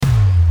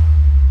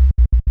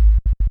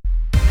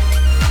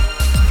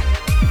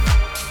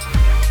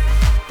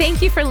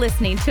Thank you for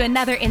listening to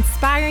another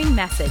inspiring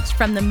message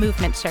from the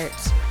Movement Church.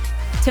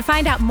 To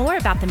find out more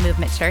about the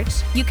Movement Church,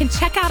 you can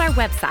check out our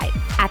website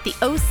at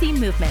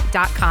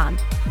theocmovement.com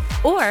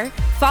or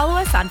follow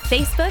us on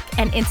Facebook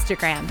and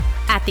Instagram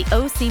at the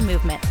OC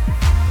Movement.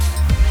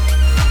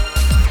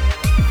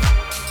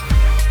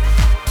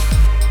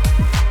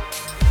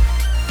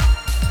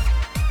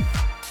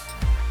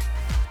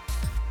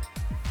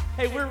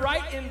 Hey, we're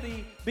right in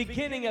the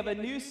beginning of a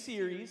new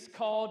series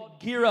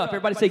called Gear Up.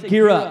 Everybody say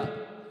Gear Up.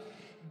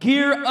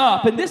 Gear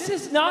Up. And this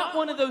is not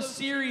one of those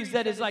series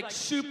that is like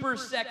super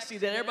sexy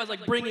that everybody's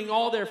like bringing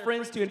all their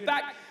friends to. In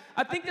fact,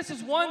 I think this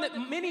is one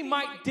that many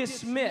might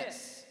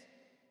dismiss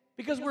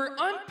because we're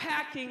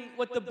unpacking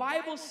what the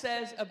Bible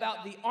says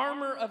about the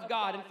armor of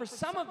God. And for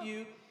some of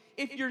you,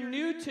 if you're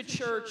new to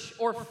church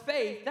or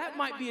faith, that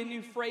might be a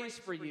new phrase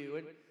for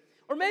you.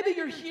 Or maybe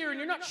you're here and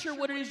you're not sure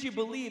what it is you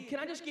believe. Can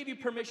I just give you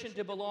permission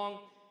to belong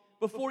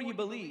before you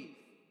believe?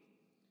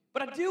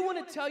 But I do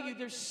want to tell you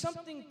there's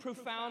something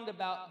profound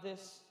about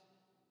this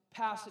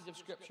passage of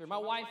Scripture. My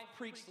wife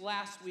preached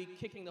last week,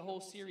 kicking the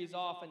whole series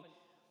off, and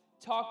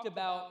talked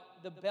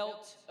about the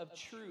belt of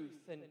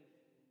truth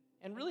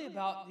and really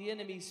about the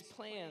enemy's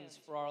plans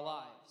for our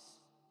lives.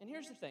 And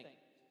here's the thing.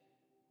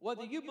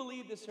 Whether you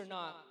believe this or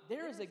not,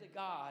 there is a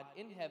God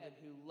in heaven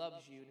who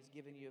loves you and has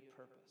given you a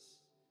purpose.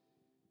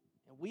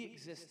 And we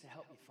exist to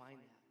help you find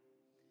that.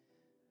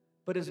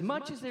 But as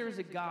much as there is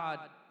a God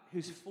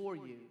who's for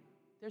you,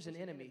 there's an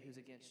enemy who's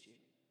against you.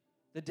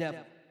 The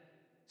devil,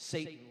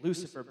 Satan,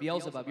 Lucifer,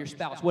 Beelzebub, your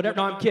spouse, whatever.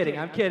 No, I'm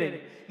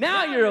kidding.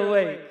 Now you're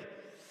awake.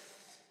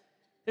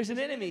 There's an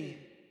enemy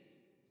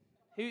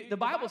who the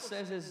Bible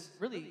says is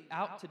really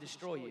out to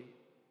destroy you.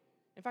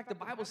 In fact, the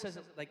Bible says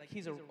that, like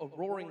he's a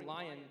roaring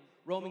lion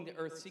roaming the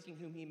earth, seeking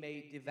whom he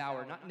may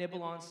devour, not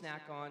nibble on,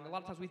 snack on. A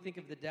lot of times we think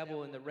of the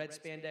devil in the red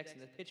spandex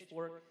and the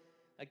pitchfork,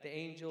 like the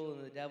angel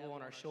and the devil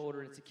on our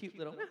shoulder. It's a cute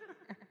little...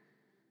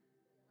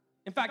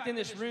 In fact, in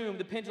this room,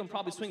 the pendulum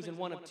probably swings in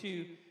one of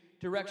two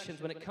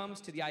directions when it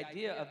comes to the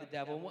idea of the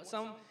devil. And what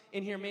some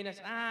in here may not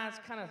say, it's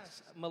kind of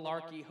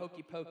malarkey,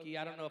 hokey pokey.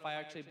 I don't know if I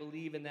actually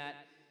believe in that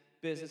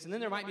business. And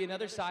then there might be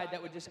another side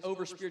that would just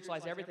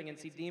over-spiritualize everything and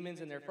see demons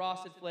in their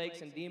frosted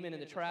flakes and demon in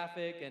the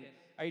traffic. And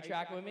are you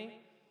tracking with me?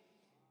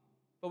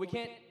 But we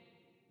can't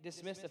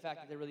dismiss the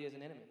fact that there really is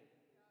an enemy.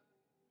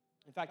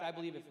 In fact, I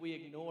believe if we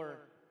ignore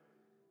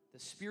the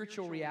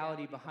spiritual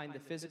reality behind the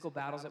physical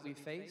battles that we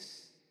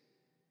face,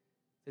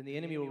 then the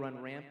enemy will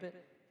run rampant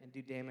and do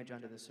damage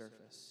under the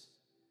surface.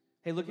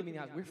 Hey, look at me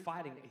now. We're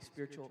fighting a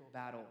spiritual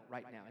battle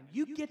right now. And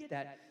you get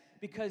that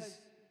because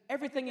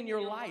everything in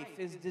your life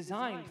is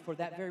designed for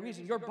that very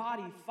reason. Your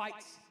body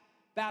fights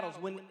battles.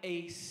 When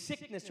a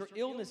sickness or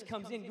illness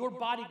comes in, your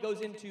body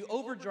goes into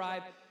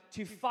overdrive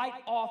to fight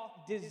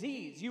off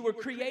disease. You were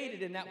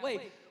created in that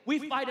way. We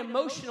fight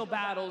emotional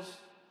battles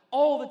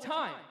all the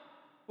time.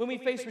 When we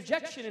face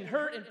rejection and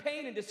hurt and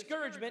pain and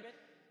discouragement,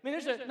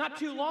 not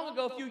too long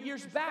ago, a few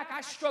years back,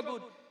 I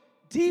struggled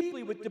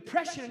deeply with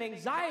depression and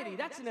anxiety.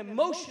 That's an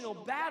emotional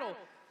battle.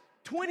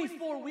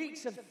 24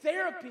 weeks of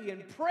therapy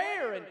and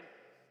prayer. And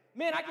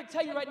man, I can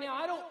tell you right now,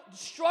 I don't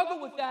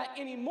struggle with that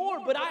anymore,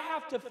 but I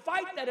have to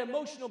fight that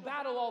emotional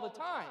battle all the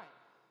time.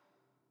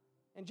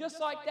 And just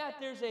like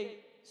that, there's a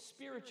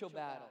spiritual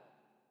battle.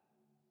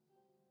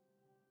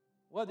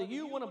 Whether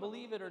you want to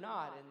believe it or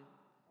not. And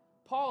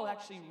Paul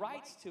actually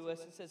writes to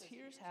us and says,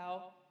 here's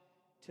how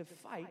to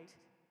fight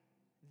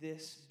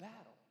this battle.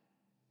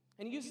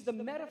 And he uses the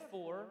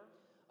metaphor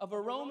of a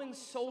Roman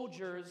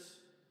soldier's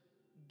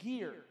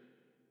gear.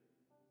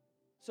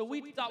 So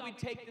we thought we'd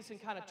take this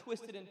and kind of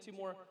twist it into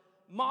more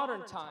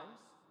modern times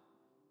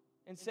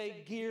and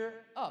say gear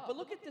up. But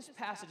look at this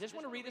passage. I just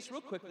want to read this real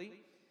quickly.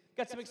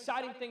 Got some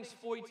exciting things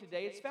for you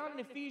today. It's found in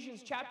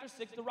Ephesians chapter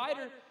 6. The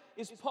writer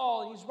is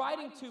Paul, and he's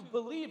writing to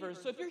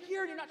believers. So if you're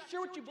here and you're not sure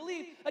what you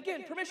believe,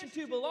 again, permission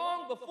to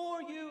belong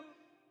before you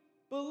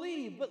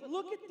believe. But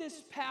look at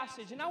this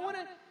passage, and I want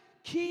to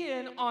key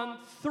in on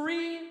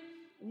three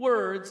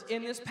words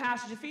in this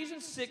passage.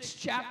 Ephesians 6,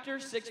 chapter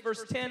 6,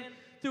 verse 10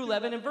 through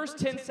 11. And verse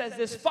 10 says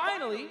this,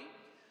 finally,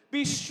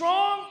 be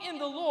strong in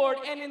the Lord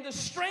and in the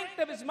strength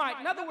of his might.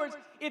 In other words,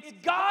 it's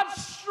God's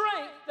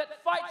strength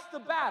that fights the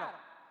battle.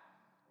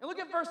 And look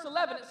at verse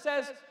 11. It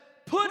says,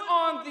 put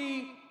on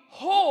the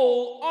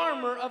whole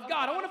armor of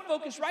God. I want to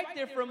focus right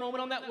there for a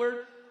moment on that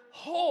word,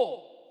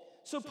 whole.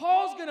 So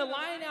Paul's going to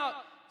line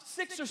out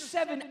 6 or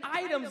 7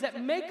 items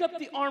that make up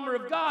the armor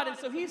of God. And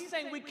so he's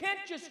saying we can't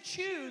just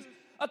choose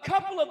a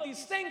couple of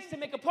these things to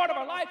make a part of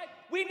our life.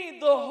 We need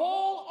the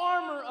whole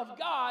armor of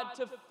God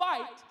to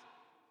fight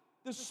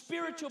the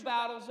spiritual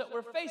battles that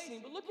we're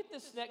facing. But look at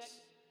this next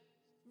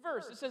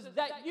verse. It says,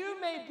 that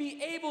you may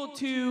be able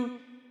to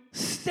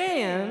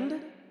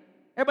stand.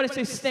 Everybody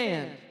say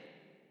stand.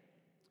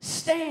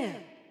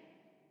 Stand.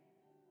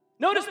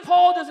 Notice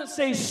Paul doesn't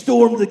say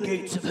storm the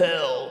gates of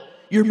hell.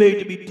 You're made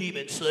to be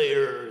demon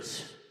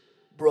slayers,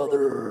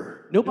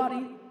 brother.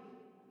 Nobody?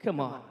 Come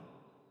on.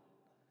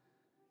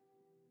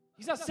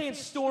 He's not saying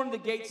storm the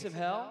gates of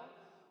hell.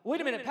 Wait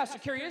a minute, Pastor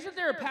Carey, isn't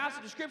there a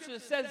passage of Scripture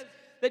that says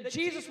that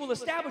Jesus will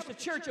establish the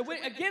church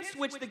against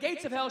which the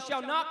gates of hell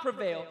shall not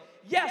prevail.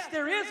 Yes,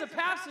 there is a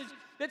passage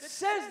that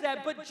says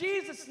that, but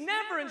Jesus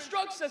never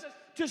instructs us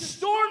to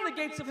storm the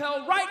gates of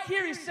hell. Right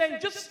here, he's saying,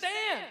 just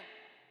stand.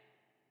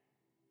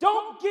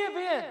 Don't give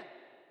in.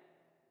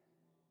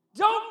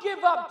 Don't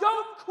give up.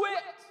 Don't quit.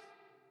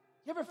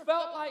 You ever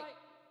felt like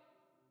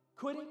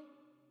quitting?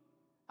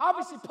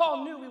 Obviously,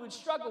 Paul knew we would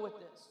struggle with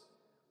this.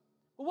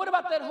 But what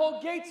about that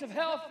whole gates of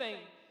hell thing,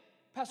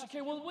 Pastor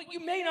Carey? Well, what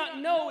you may not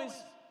know is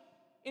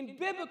in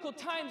biblical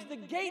times, the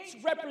gates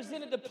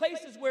represented the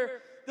places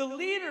where the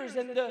leaders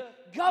and the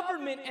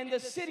government and the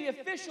city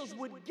officials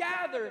would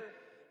gather,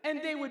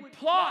 and they would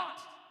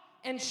plot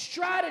and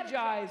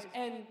strategize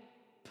and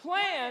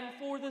plan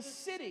for the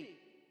city.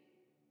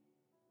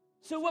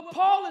 So what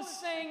Paul is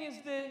saying is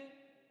the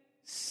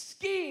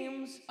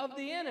schemes of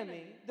the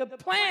enemy, the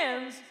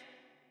plans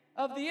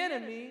of the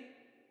enemy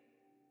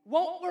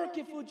won't work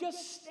if we'll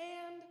just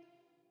stand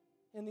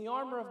in the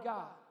armor of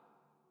God.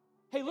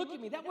 Hey, look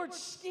at me. That word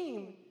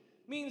scheme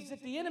means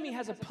that the enemy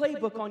has a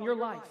playbook on your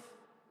life.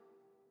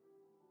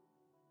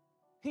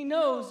 He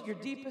knows your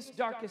deepest,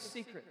 darkest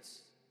secrets.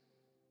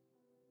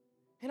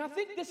 And I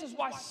think this is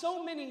why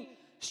so many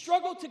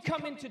struggle to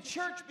come into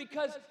church,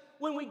 because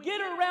when we get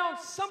around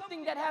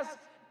something that has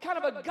kind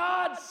of a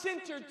God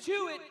center to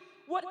it,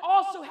 what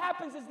also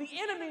happens is the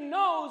enemy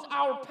knows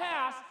our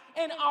past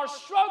and our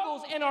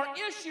struggles and our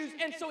issues,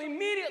 and so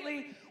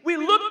immediately we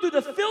look through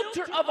the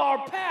filter of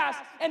our past,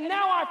 and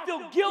now I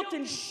feel guilt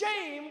and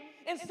shame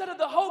instead of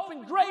the hope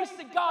and grace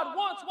that God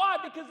wants. Why?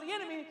 Because the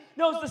enemy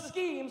knows the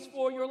schemes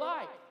for your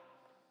life.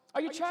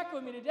 Are you tracking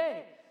with me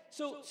today?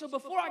 So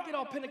before I get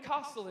all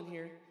Pentecostal in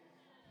here,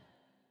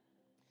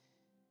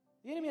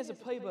 the enemy has a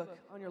playbook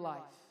on your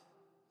life.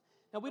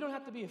 Now, we don't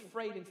have to be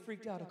afraid and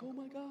freaked out, like, oh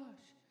my gosh,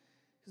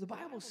 because the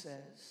Bible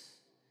says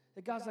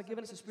that God's not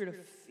giving us a spirit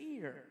of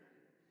fear,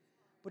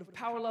 but of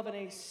power, love, and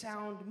a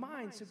sound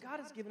mind. So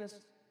God has given us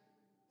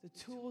the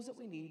tools that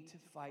we need to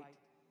fight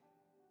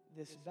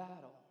this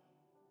battle.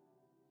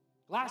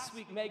 Last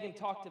week, Megan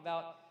talked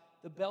about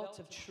the belt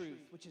of truth,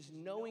 which is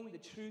knowing the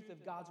truth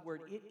of God's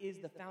word. It is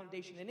the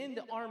foundation. And in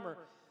the armor,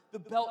 the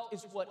belt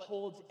is what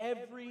holds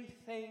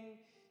everything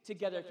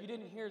together. If you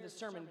didn't hear the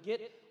sermon,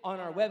 get on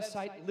our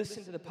website,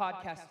 listen to the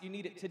podcast. You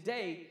need it.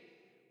 Today,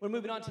 we're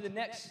moving on to the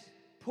next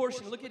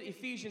portion. Look at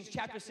Ephesians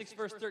chapter 6,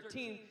 verse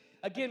 13.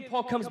 Again,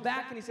 Paul comes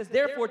back and he says,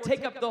 therefore,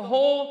 take up the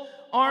whole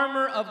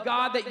armor of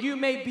God that you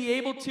may be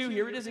able to,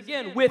 here it is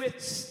again,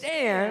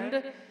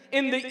 withstand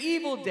in the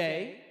evil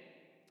day,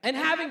 and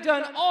having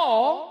done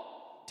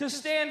all, to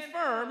stand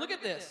firm. Look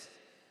at this.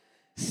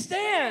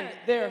 Stand,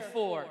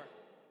 therefore,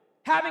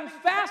 having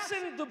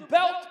fastened the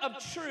belt of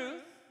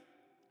truth,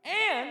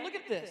 and, look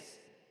at this,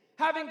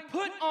 having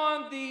put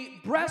on the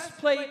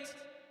breastplate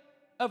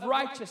of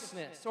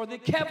righteousness, or the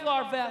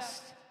Kevlar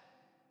vest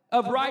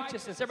of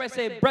righteousness. Everybody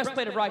say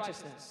breastplate of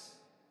righteousness.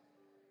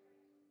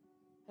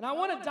 And I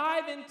want to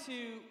dive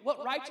into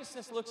what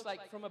righteousness looks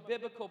like from a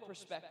biblical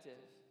perspective.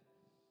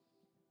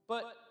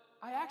 But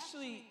I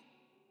actually,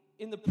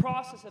 in the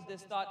process of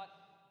this, thought,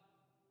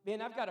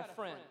 man, I've got a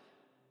friend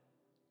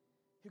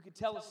who could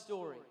tell a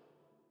story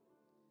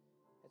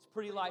that's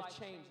pretty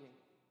life-changing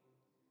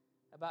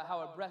about how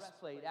a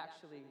breastplate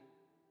actually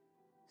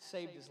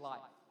saved his life.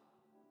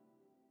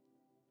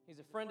 He's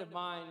a friend of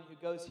mine who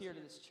goes here to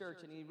this church,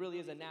 and he really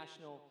is a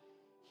national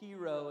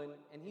hero,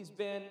 and he's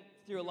been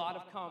through a lot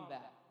of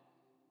combat.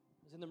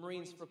 He was in the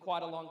Marines for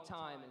quite a long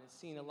time and has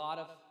seen a lot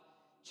of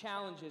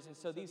challenges, and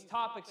so these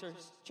topics are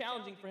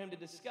challenging for him to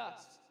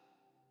discuss.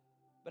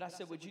 But I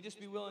said, would you just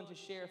be willing to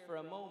share for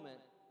a moment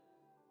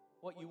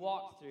what you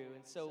walked through?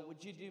 And so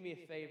would you do me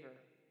a favor?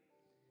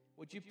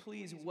 Would you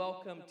please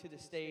welcome to the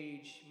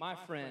stage my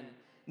friend,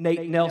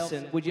 Nate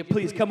Nelson? Would you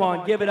please come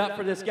on, give it up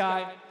for this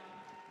guy?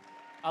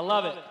 I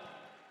love it.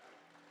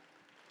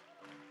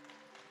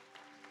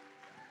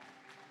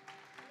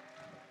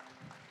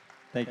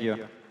 Thank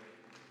you.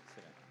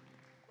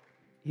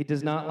 He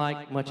does not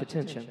like much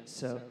attention,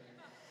 so.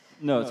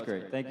 No, it's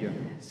great. Thank you.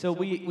 So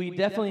we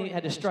definitely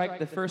had to strike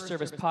the first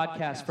service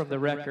podcast from the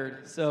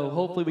record, so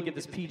hopefully we get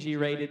this PG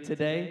rated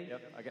today.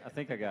 Yep, I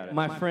think I got it.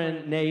 My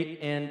friend Nate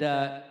and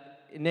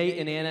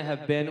Anna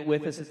have been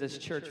with us at this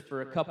church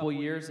for a couple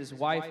years. His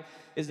wife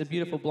is the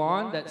beautiful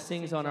blonde that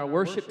sings on our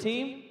worship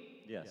team.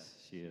 Yes,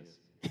 she is.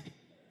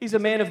 He's a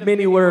man of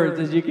many words,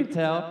 as you can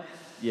tell.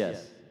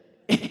 Yes.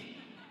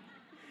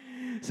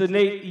 So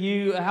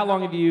Nate, how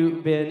long have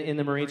you been in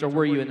the Marines, or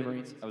were you in the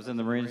Marines? I was in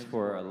the Marines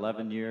for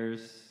 11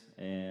 years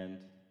and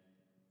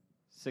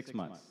 6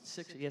 months.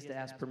 He has to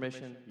ask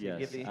permission to Yes,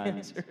 give the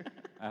answer.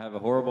 I have a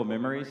horrible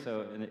memory,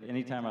 so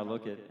anytime I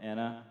look at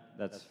Anna,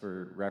 that's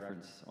for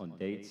reference on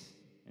dates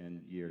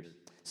and years.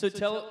 So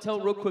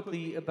tell real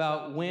quickly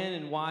about when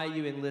and why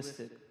you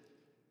enlisted.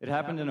 It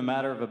happened in a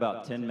matter of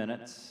about 10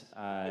 minutes.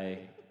 I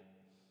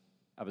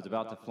was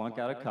about to flunk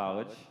out of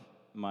college.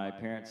 My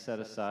parents set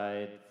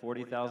aside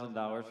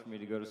 $40,000 for me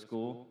to go to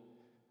school.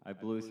 I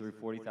blew through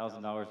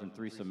 $40,000 in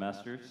 3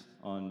 semesters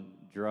on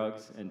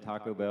drugs and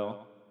Taco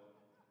Bell.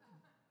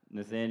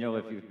 Nathaniel,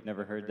 if you've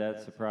never heard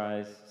that,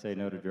 surprise, say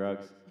no to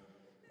drugs.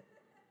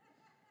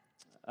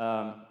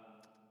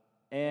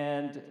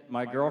 And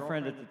my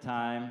girlfriend at the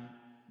time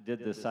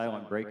did the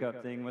silent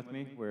breakup thing with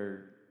me,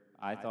 where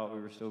I thought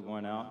we were still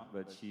going out,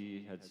 but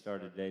she had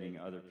started dating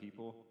other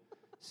people.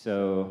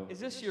 So Is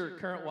this your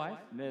current wife?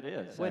 it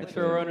is. Way to actually.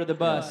 throw her under the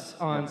bus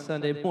on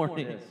Sunday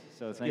morning. It is.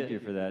 So thank you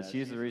for that.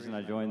 She's the reason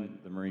I joined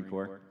the Marine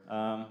Corps.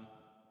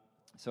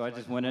 So I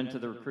just went into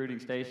the recruiting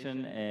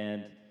station,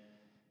 and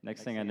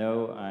next thing I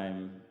know,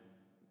 I'm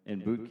in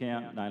boot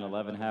camp.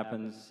 9/11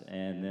 happens,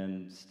 and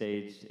then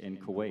staged in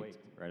Kuwait,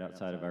 right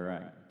outside of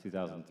Iraq,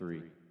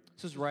 2003.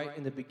 This was right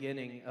in the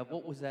beginning of,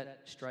 what was that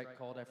strike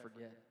called? I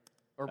forget.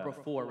 Or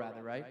before,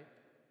 rather, right?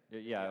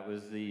 Yeah, it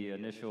was the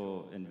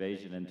initial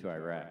invasion into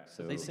Iraq.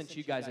 So They sent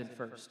you guys in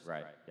first.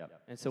 right.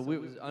 Yep. And so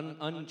it was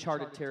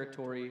uncharted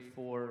territory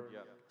for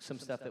some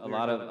stuff that A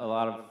lot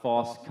of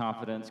false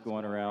confidence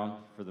going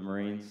around for the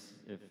Marines.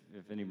 If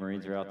any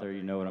Marines are out there,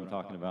 you know what I'm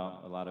talking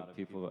about. A lot of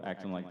people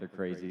acting like they're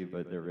crazy,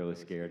 but they're really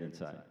scared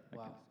inside.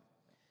 Wow.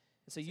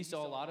 And so you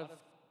saw a lot of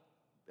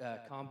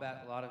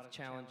combat, a lot of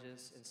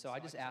challenges, and so I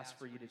just asked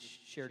for you to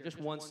share just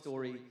one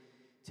story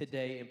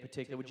today in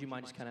particular. Would you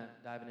mind just kind of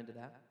diving into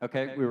that?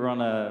 Okay, we were on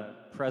a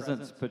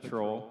presence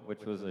patrol,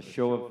 which was a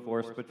show of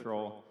force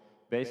patrol.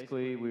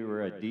 Basically, we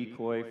were a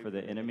decoy for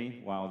the enemy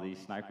while the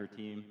sniper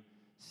team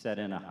set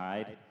in a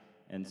hide.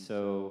 And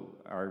so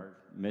our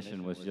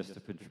mission was just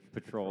to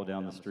patrol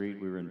down the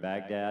street. We were in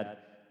Baghdad.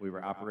 We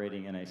were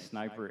operating in a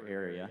sniper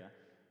area.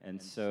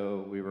 And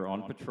so we were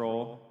on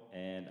patrol,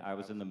 and I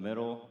was in the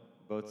middle.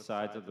 Both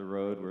sides of the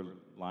road were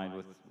lined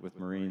with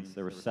Marines.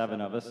 There were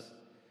 7 of us.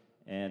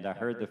 And I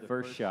heard the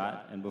first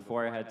shot, and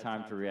before I had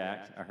time to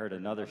react, I heard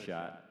another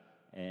shot.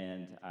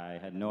 And I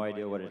had no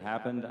idea what had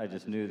happened. I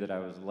just knew that I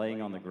was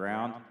laying on the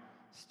ground,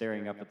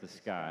 staring up at the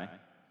sky.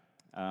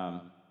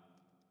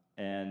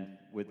 And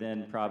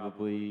within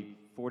probably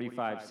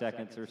 45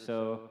 seconds or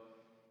so,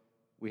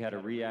 we had a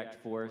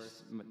react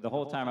force. The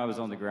whole time I was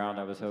on the ground,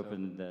 I was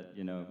hoping that,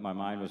 my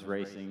mind was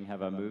racing.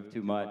 Have I moved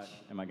too much?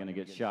 Am I going to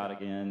get shot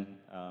again?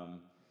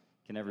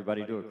 Can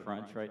everybody do a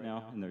crunch right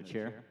now in their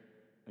chair?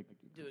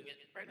 Doing it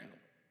right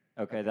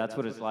now. Okay, that's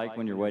what it's like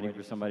when you're waiting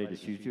for somebody to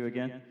shoot you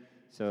again.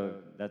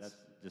 So that's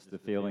just the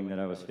feeling that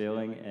I was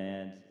feeling.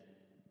 And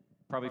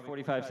probably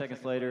 45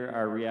 seconds later,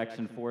 our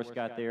reaction force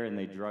got there, and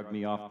they drugged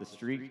me off the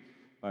street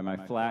by my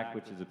flak,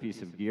 which is a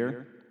piece of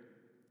gear.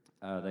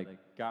 They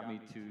got me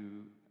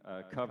to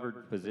a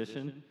covered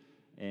position,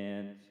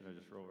 and should I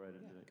just roll right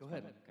into it? Go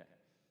ahead. Okay.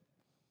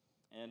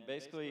 And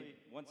basically,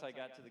 once I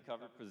got to the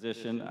covered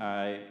position,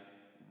 I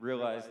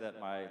realized that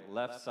my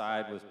left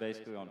side was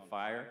basically on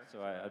fire,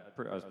 so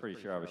I was pretty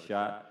sure I was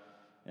shot.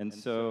 And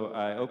so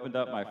I opened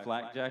up my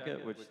flak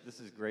jacket, which this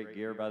is great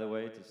gear, by the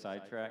way, to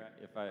sidetrack.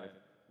 If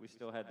we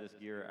still had this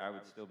gear, I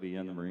would still be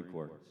in the Marine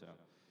Corps. So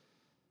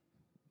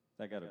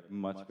that got a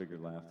much bigger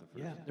laugh the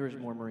first. Yeah, there was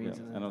more Marines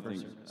in the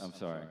first service. I'm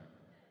sorry.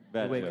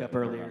 Bad wake joke. up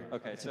earlier.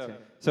 Okay, okay.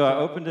 So I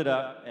opened it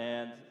up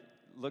and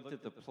looked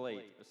at the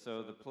plate.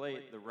 So the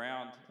plate, the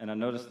round, and I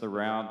noticed the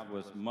round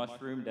was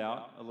mushroomed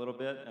out a little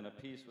bit, and a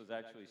piece was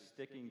actually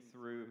sticking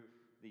through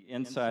the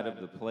inside of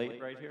the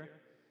plate right here.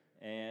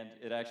 And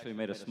it actually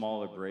made a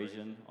small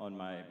abrasion on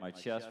my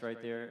chest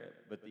right there.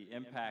 But the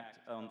impact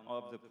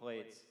of the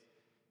plates,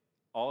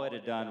 all it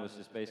had done was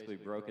just basically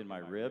broken my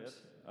ribs,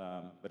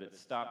 but it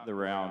stopped the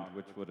round,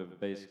 which would have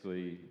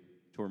basically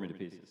tore me to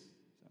pieces.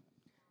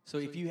 So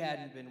if you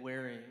hadn't been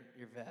wearing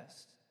your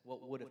vest,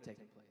 what would have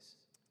taken place?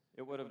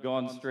 It would have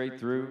gone straight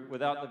through,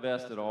 without the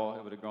vest at all,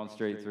 it would have gone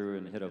straight through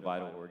and hit a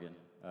vital organ,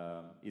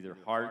 either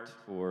heart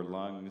or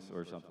lungs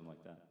or something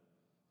like that.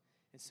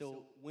 And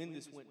so when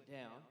this went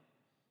down,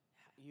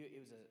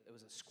 it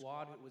was a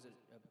squad. It was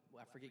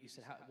I forget you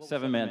said how.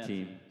 7-man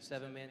team.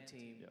 7-man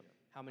team. Yep.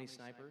 How many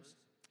snipers?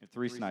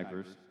 3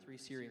 snipers. 3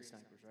 Syrian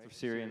snipers, right? 3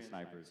 Syrian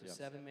snipers.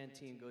 So Yep. 7-man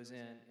team goes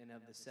in, and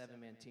of the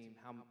 7-man team,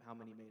 how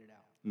many made it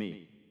out?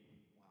 Me.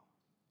 Wow.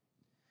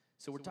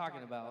 So we're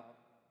talking about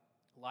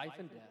life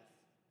and death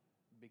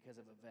because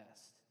of a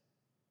vest,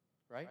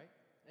 right?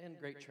 And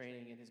great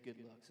training and his good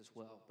looks as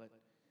well, but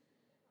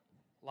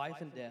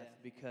life and death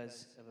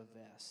because of a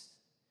vest,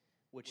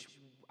 which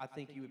I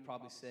think you would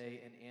probably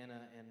say, and Anna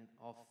and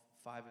all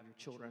 5 of your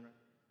children.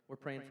 We're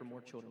praying for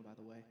more children, by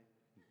the way.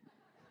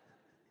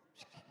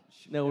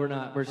 No, we're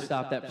not. We're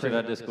stop that prayer.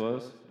 Should I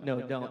disclose?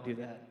 No, don't do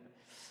that.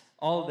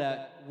 All of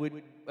that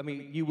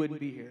you wouldn't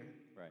be here.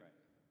 Right.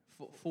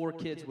 4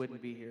 kids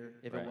wouldn't be here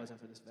if Right. it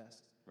wasn't for this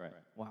vest. Right.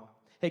 Wow.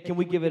 Hey, can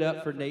we give it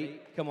up for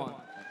Nate? Come on.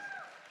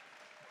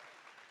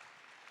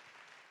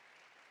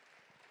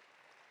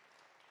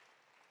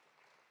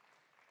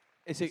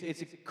 It's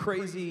a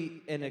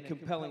crazy and a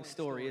compelling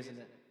story, isn't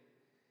it?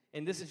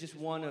 And this is just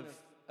one of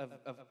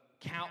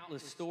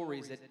countless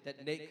stories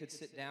that Nate could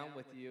sit down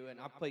with you. And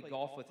I played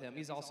golf with him.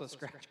 He's also a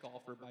scratch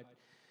golfer by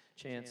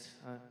chance.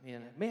 I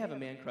may have a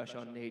man crush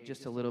on Nate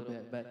just a little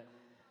bit, but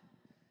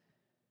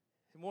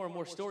more and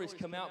more stories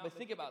come out. But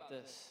think about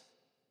this.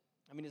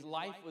 I mean, his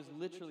life was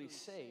literally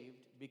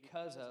saved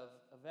because of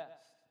a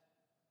vest.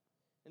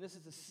 And this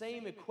is the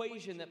same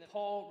equation that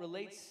Paul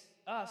relates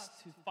us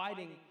to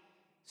fighting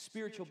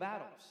spiritual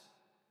battles.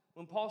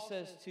 When Paul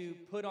says to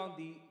put on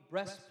the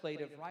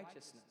breastplate of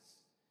righteousness.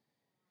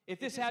 If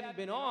this hadn't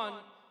been on,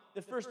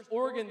 the first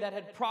organ that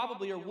had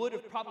probably or would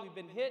have probably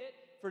been hit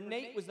for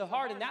Nate was the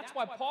heart. And that's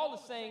why Paul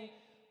is saying,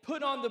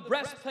 put on the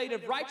breastplate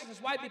of righteousness.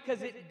 Why?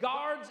 Because it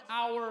guards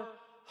our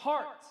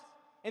heart.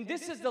 And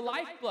this is the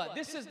lifeblood.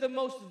 This is the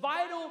most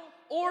vital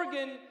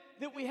organ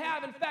that we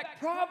have. In fact,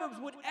 Proverbs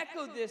would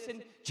echo this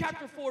in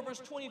chapter 4, verse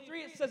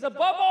 23. It says,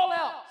 above all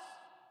else,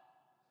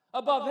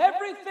 above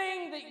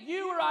everything that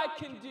you or I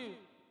can do,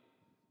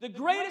 the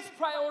greatest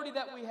priority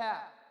that we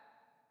have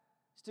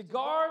is to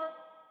guard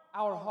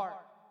our heart.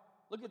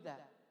 Look at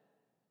that.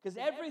 Because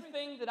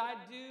everything that I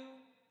do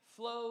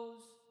flows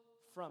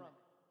from it.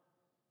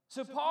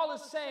 So Paul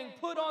is saying,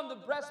 put on the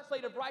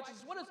breastplate of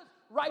righteousness. What does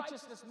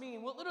righteousness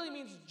mean? Well, it literally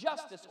means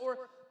justice,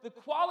 or the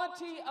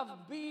quality of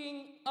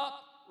being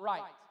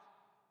upright.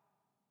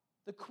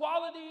 The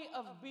quality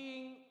of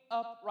being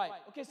upright.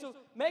 Okay, so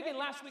Megan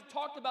last week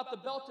talked about the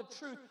belt of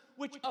truth,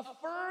 which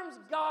affirms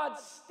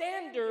God's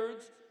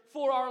standards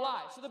for our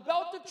lives. So the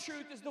belt of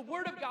truth is the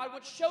Word of God,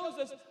 which shows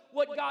us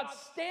what God's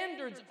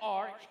standards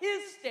are,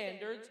 His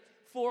standards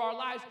for our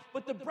lives.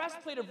 But the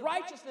breastplate of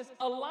righteousness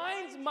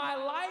aligns my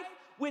life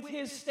with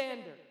His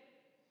standard.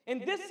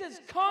 And this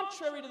is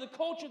contrary to the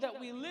culture that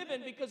we live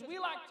in, because we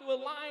like to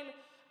align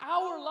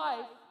our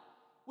life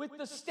with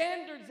the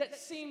standards that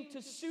seem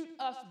to suit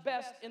us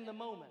best in the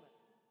moment.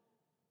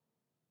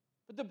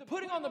 But the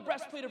putting on the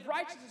breastplate of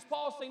righteousness,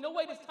 Paul is saying, no,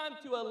 wait, it's time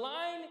to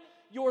align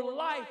your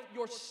life,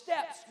 your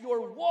steps,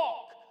 your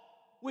walk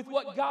with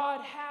what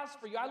God has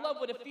for you. I love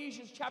what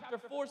Ephesians chapter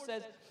 4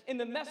 says in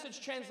the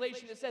Message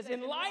translation. It says,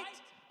 in light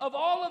of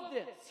all of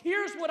this,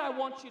 here's what I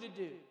want you to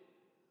do.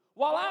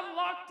 While I'm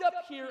locked up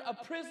here, a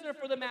prisoner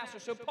for the master.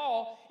 So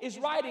Paul is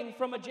writing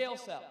from a jail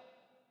cell.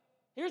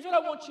 Here's what I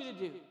want you to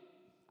do.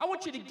 I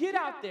want you to get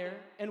out there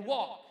and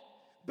walk.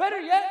 Better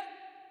yet,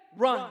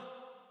 run.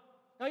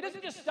 Now, he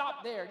doesn't just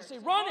stop there. Just say,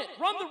 run it.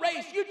 Run the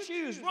race. You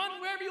choose.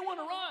 Run wherever you want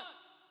to run.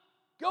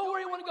 Go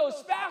where you want to go.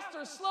 As fast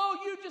or slow,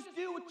 you just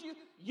do what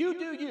you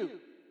do you.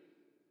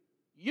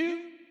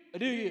 You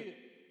do you.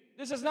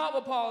 This is not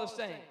what Paul is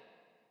saying.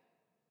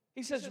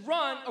 He says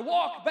run or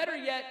walk. Better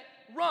yet,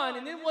 run.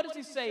 And then what does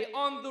he say?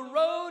 On the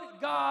road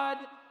God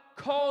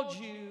called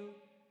you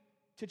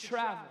to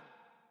travel.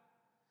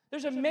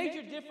 There's a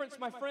major difference,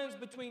 my friends,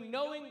 between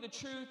knowing the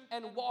truth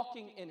and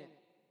walking in it.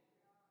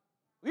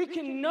 We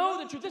can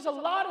know the truth. There's a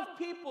lot of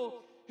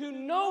people who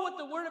know what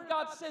the Word of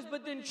God says,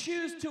 but then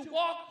choose to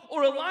walk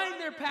or align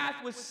their path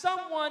with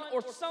someone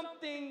or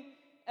something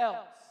else.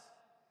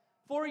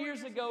 4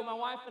 years ago, my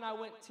wife and I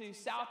went to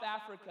South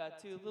Africa,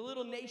 to the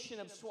little nation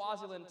of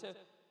Swaziland, to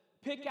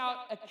pick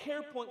out a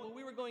care point where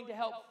we were going to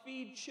help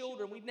feed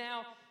children. We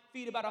now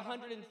feed about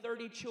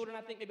 130 children,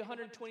 I think maybe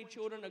 120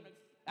 children.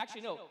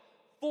 Actually, no,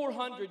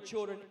 400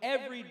 children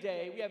every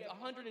day. We have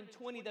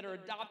 120 that are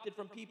adopted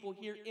from people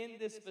here in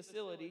this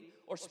facility,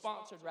 or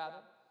sponsored rather.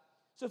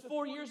 So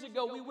 4 years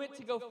ago, we went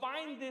to go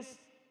find this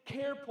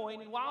care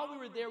point, and while we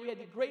were there, we had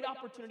the great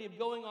opportunity of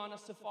going on a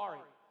safari.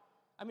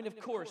 I mean, of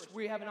course,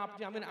 we have an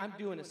opportunity. I'm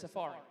doing a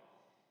safari.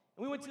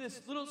 And we went to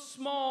this little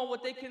small,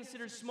 what they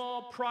consider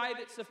small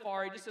private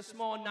safari, just a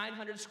small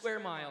 900 square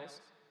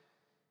miles.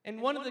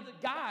 And one of the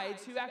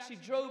guides who actually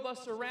drove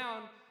us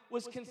around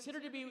was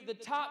considered to be the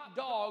top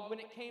dog when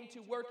it came to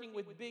working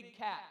with big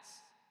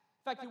cats.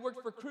 In fact, he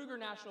worked for Kruger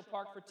National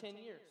Park for 10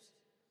 years.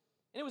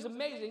 And it was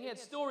amazing. He had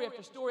story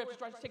after story after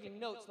story. I was taking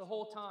notes the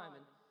whole time,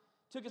 and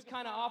took us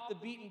kind of off the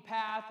beaten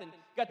path, and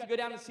got to go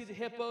down and see the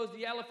hippos,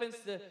 the elephants,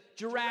 the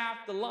giraffe,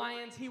 the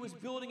lions. He was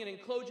building an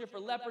enclosure for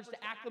leopards to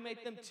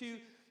acclimate them to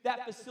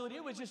that facility.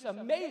 It was just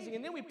amazing.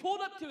 And then we pulled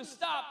up to a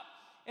stop,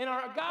 and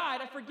our guide,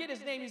 I forget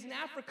his name, he's an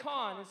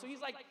Afrikaan, and so he's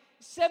like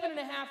 7.5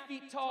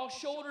 feet tall,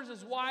 shoulders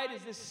as wide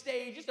as this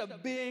stage, just a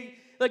big,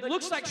 like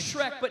looks like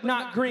Shrek but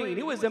not green.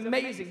 It was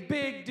amazing,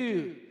 big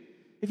dude.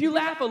 If you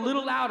laugh a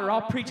little louder,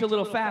 I'll preach a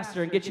little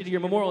faster and get you to your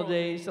Memorial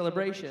Day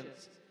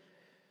celebrations.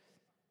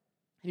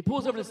 He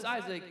pulls over to the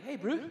side, he's like, hey,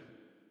 Brute.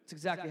 That's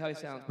exactly how he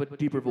sounds, but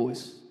deeper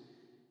voice.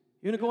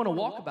 You want to go on a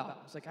walkabout?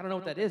 I was like, I don't know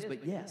what that is,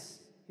 but yes.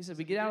 He said,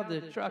 we get out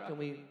of the truck and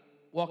we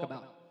walk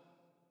about.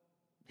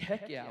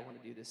 Heck yeah, I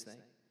want to do this thing.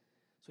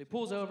 So he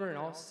pulls over, and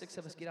all 6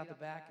 of us get out the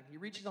back, and he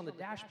reaches on the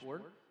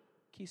dashboard,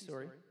 key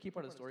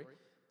part of the story,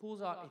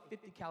 pulls out a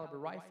 50 caliber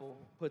rifle,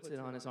 puts it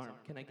on his arm.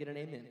 Can I get an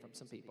amen from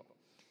some people?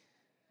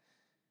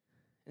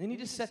 And then he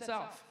just sets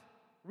off.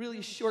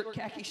 Really short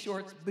khaki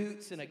shorts,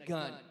 boots, and a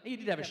gun. He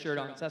did have a shirt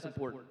on, so that's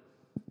important.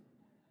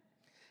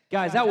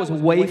 Guys, that was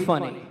way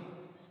funny.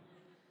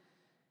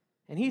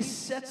 And he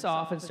sets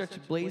off and starts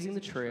blazing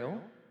the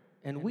trail,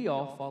 and we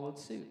all followed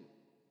suit.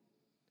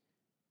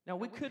 Now,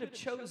 we could have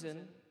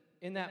chosen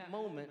in that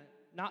moment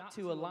not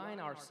to align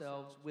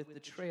ourselves with the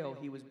trail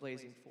he was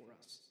blazing for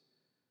us.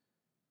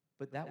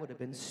 But that would have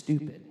been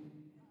stupid.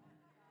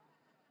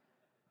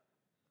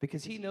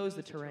 Because he knows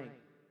the terrain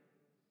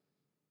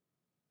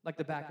like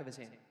the back of his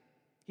hand.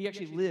 He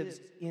actually lives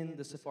in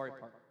the safari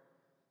park.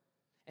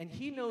 And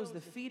he knows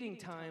the feeding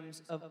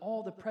times of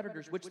all the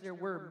predators, which there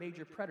were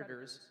major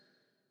predators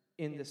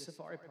in the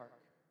safari park.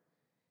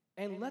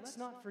 And let's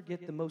not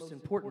forget the most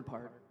important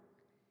part,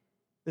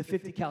 the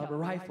 50 caliber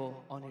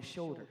rifle on his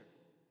shoulder.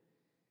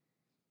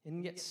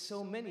 And yet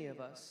so many of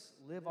us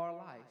live our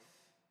life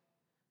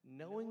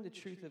knowing the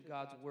truth of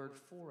God's word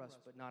for us,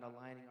 but not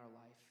aligning our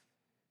life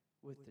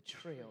with the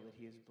trail that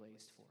he has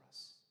blazed for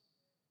us.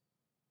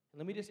 And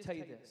let me just tell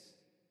you this.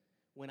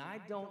 When I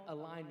don't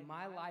align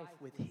my life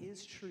with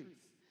his truth,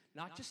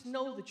 not just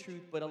know the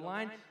truth, but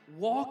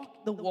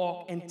walk the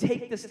walk and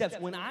take the steps.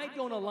 When I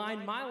don't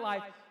align my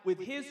life with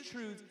his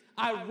truth,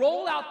 I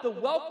roll out the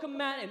welcome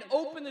mat and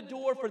open the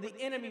door for the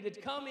enemy to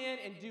come in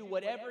and do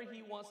whatever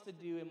he wants to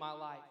do in my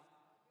life.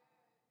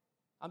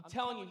 I'm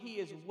telling you, he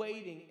is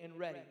waiting and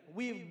ready.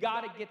 We've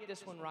got to get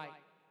this one right.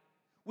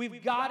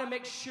 We've got to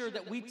make sure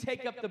that we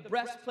take up the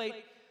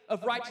breastplate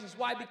of righteousness.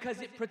 Why?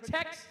 Because it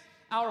protects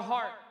our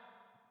heart.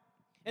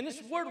 And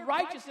this word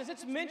righteousness,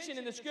 it's mentioned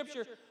in the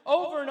scripture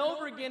over and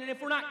over again. And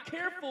if we're not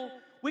careful,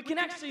 we can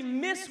actually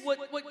miss what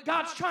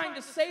God's trying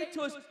to say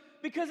to us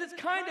because it's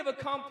kind of a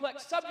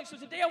complex subject. So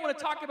today I want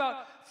to talk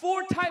about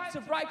 4 types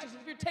of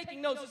righteousness. If you're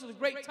taking notes, this is a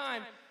great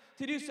time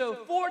to do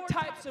so. 4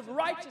 types of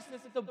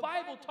righteousness that the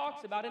Bible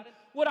talks about. And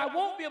what I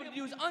won't be able to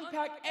do is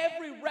unpack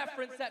every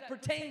reference that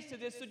pertains to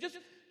this. So just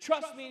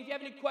trust me. If you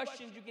have any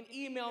questions, you can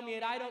email me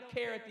at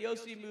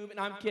IDon'tCare@theOCMove. And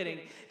I'm kidding.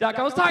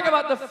 Let's talk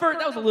about the first.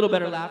 That was a little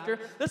better laughter.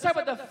 Let's talk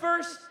about the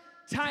first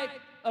type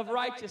of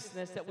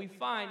righteousness that we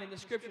find in the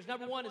scriptures.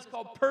 Number 1 is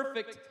called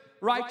perfect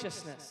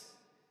righteousness.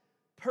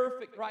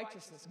 Perfect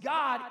righteousness.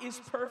 God is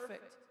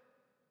perfect.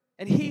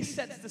 And he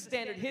sets the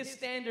standard. His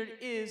standard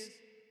is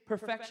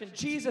perfection.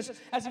 Jesus,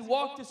 as he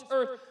walked this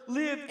earth,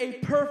 lived a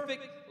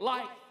perfect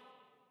life.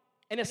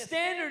 And a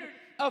standard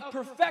of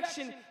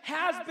perfection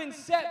has been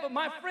set. But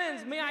my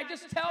friends, may I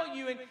just tell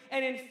you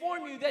and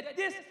inform you that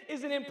this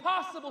is an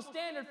impossible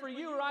standard for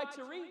you or I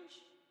to reach,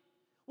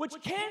 which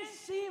can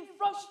seem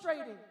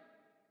frustrating.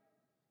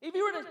 If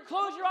you were to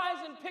close your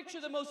eyes and picture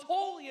the most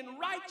holy and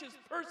righteous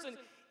person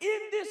in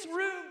this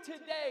room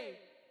today,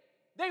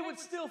 they would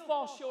still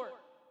fall short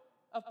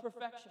of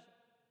perfection.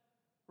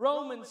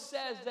 Romans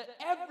says that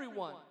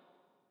everyone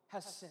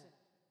has sinned.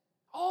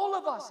 All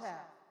of us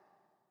have.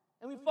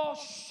 And we fall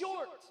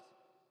short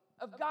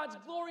of God's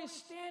glorious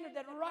standard,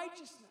 that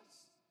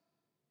righteousness.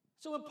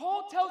 So when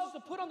Paul tells us to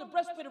put on the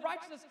breastplate of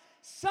righteousness,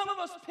 some of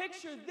us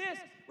picture this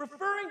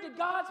referring to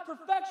God's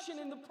perfection.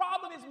 And the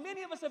problem is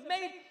many of us have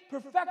made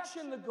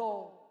perfection the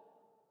goal.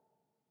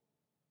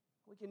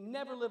 We can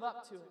never live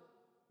up to it.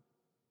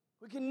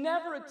 We can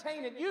never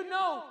attain it. You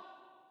know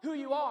who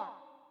you are.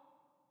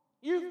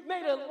 You've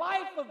made a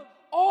life of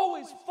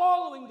always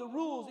following the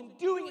rules and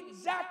doing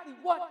exactly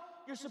what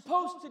you're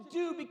supposed to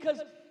do, because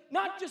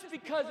not just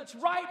because it's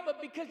right,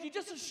 but because you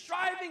just are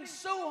striving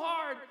so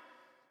hard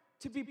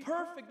to be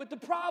perfect. But the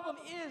problem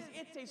is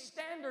it's a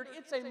standard,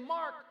 it's a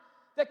mark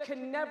that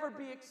can never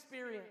be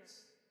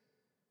experienced.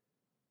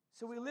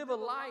 So we live a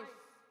life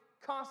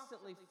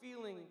constantly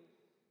feeling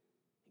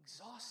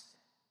exhausted,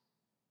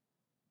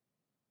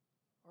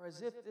 or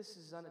as if this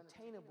is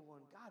unattainable,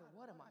 and God,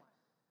 what am I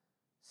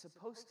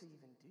supposed to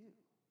even do?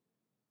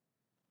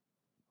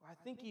 Or I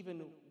think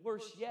even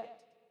worse yet,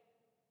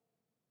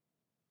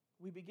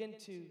 we begin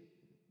to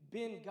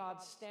bend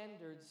God's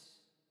standards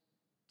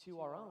to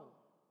our own,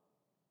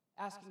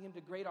 asking him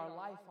to grade our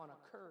life on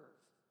a curve,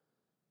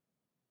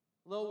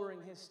 lowering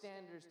his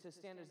standards to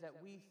standards that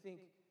we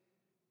think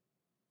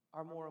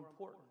are more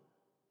important.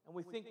 And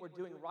we think we're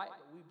doing right,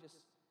 but we've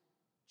just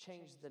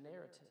changed the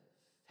narrative.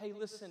 Hey,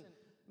 listen,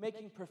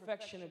 making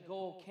perfection a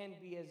goal can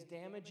be as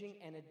damaging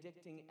and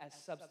addicting as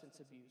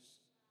substance abuse.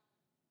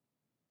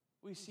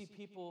 We see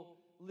people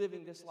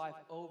living this life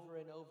over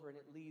and over, and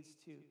it leads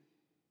to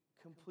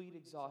complete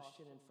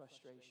exhaustion and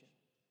frustration,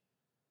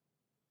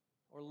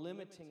 or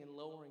limiting and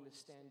lowering the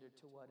standard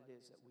to what it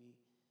is that we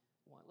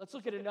want. Let's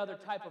look at another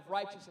type of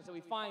righteousness that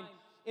we find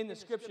in the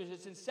scriptures.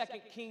 It's in 2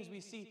 Kings.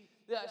 We see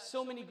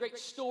so many great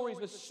stories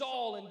with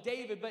Saul and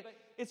David, but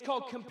it's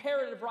called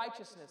comparative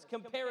righteousness.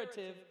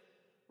 Comparative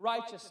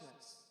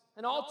righteousness.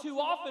 And all too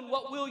often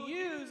what we'll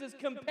use is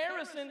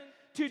comparison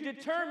to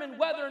determine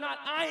whether or not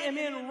I am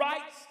in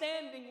right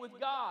standing with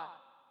God.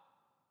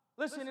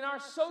 Listen, in our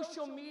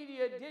social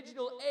media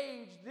digital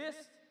age, this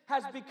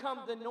has become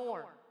the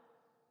norm.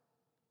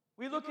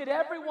 We look at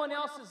everyone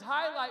else's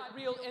highlight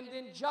reel and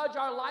then judge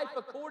our life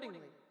accordingly.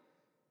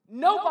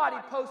 Nobody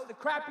posts the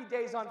crappy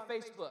days on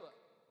Facebook.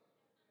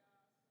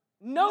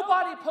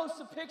 Nobody posts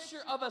a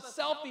picture of a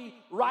selfie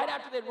right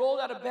after they rolled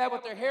out of bed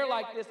with their hair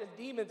like this and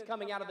demons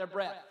coming out of their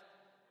breath.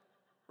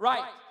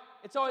 Right.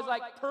 It's always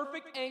like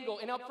perfect angle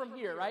and up from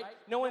here, right?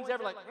 No one's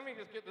ever like, let me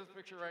just get this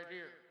picture right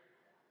here.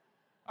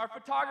 Our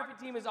photography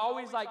team is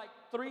always like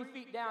 3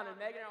 feet down, and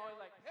Megan are always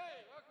like,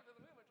 hey, welcome to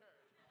the movement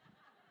church.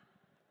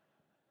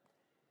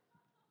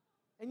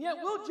 And yet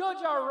we'll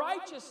judge our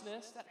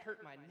righteousness. That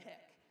hurt my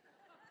neck.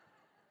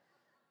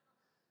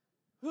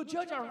 We'll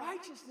judge our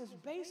righteousness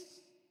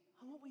based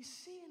on what we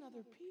see in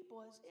other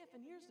people as if,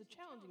 and here's the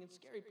challenging and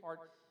scary part,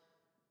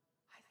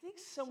 I think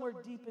somewhere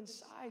deep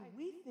inside,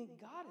 we think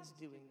God is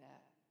doing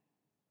that.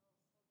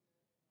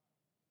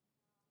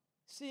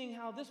 Seeing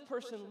how this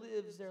person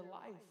lives their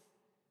life,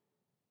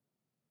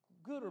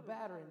 good or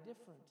bad or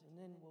indifferent, and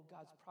then, well,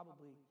 God's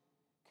probably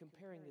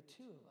comparing the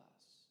two of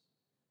us.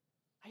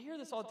 I hear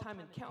this all the time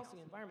in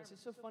counseling environments.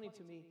 It's so funny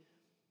to me.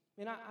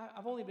 I mean,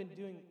 I've only been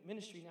doing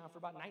ministry now for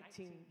about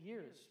 19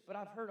 years, but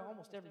I've heard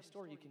almost every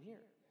story you can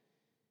hear.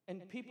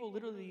 And people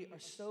literally are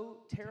so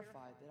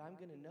terrified that I'm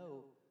going to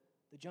know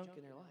the junk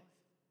in their life.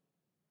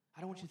 I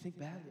don't want you to think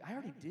badly. I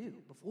already do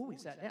before we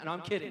sat down. No,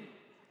 I'm kidding.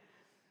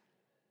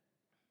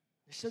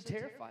 They're so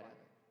terrified of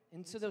it.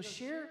 And so they'll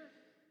share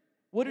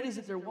what it is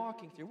that they're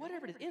walking through,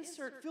 whatever it is.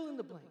 Insert, fill in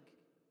the blank.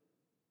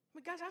 I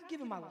mean, guys, I've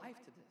given my life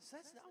to this. I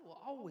will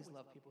always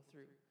love people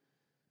through.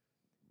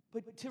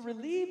 But to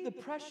relieve the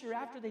pressure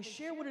after they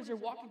share what it is they're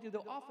walking through,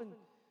 they'll often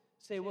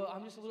say, well,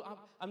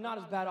 I'm not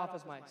as bad off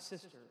as my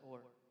sister, or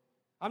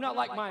I'm not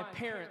like my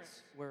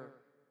parents were.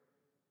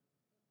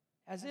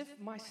 As if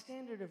my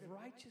standard of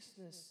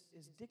righteousness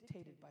is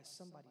dictated by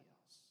somebody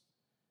else.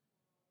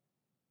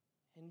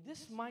 And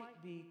this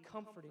might be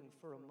comforting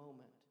for a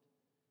moment.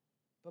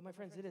 But my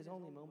friends, it is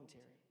only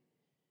momentary.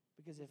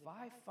 Because if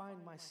I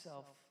find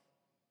myself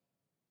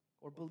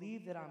or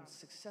believe that I'm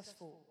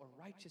successful or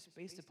righteous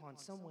based upon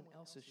someone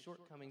else's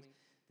shortcomings,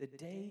 the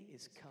day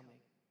is coming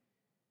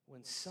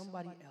when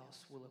somebody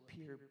else will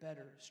appear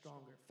better,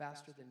 stronger,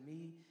 faster than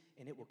me,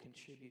 and it will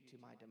contribute to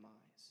my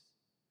demise.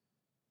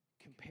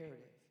 Comparative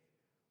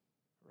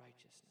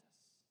righteousness.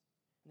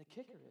 And the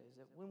kicker is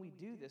that when we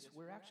do this,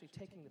 we're actually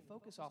taking the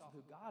focus off of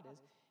who God is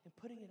and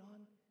putting it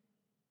on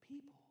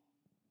people.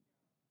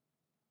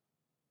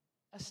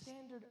 A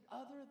standard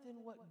other than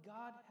what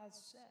God has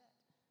set.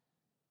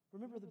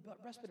 Remember, the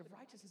breastplate of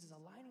righteousness is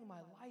aligning my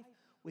life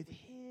with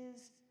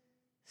His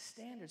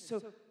standards.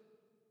 So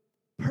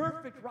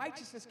perfect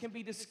righteousness can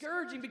be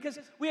discouraging because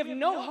we have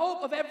no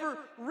hope of ever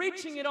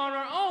reaching it on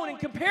our own. And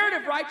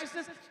comparative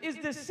righteousness is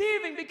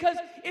deceiving because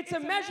it's a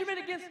measurement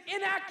against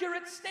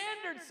inaccurate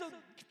standards. So,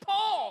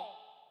 Paul,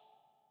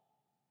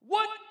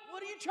 what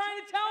are you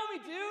trying to tell me,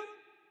 dude?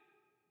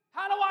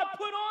 How do I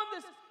put on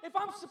this if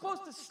I'm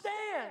supposed to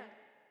stand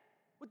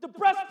with the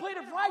breastplate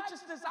of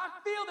righteousness? I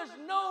feel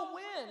there's no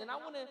win. And I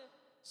want to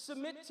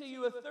submit to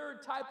you a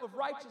third type of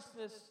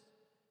righteousness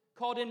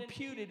called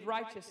imputed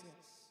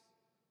righteousness.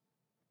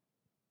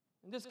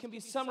 And this can be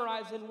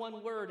summarized in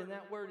one word, and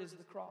that word is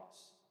the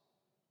cross.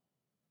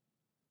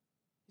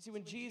 You see,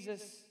 when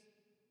Jesus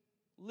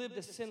lived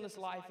a sinless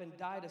life and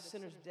died a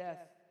sinner's death,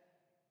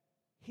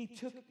 He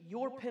took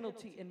your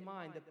penalty in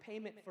mine, the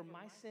payment for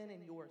my sin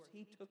and yours.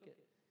 He took it.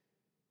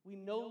 We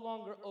no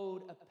longer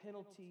owed a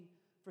penalty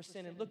for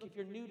sin. And look, if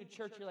you're new to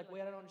church, you're like,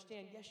 wait, I don't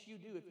understand. Yes, you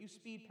do. If you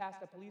speed past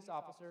a police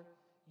officer,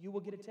 you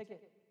will get a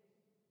ticket.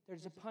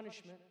 There's a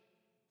punishment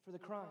for the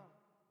crime.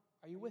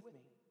 Are you with me?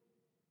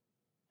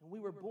 And we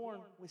were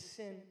born with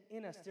sin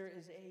in us. There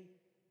is a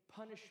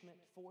punishment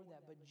for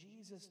that. But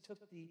Jesus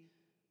took the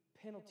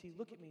penalty.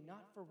 Look at me,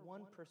 not for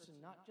one person,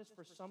 not just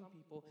for some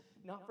people,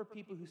 not for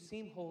people who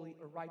seem holy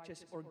or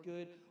righteous or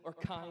good or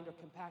kind or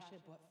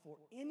compassionate, but for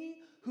any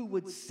who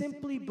would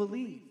simply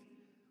believe.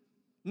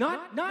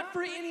 Not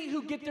for any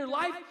who get their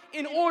life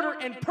in order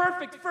and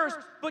perfect first,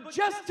 but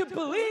just to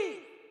believe.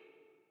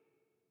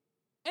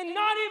 And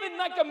not even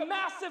like a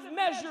massive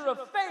measure of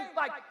faith,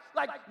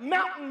 like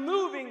mountain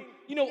moving,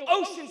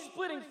 ocean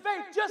splitting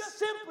faith. Just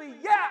simply,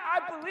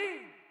 I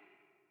believe.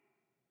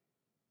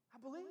 I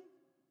believe.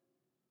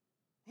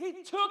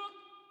 He took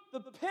the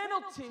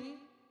penalty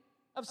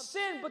of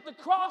sin, but the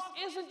cross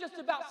isn't just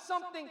about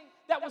something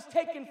that was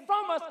taken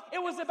from us.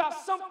 It was about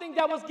something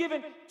that was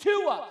given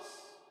to us.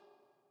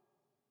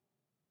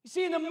 You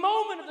see, in the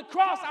moment of the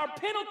cross, our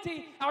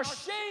penalty, our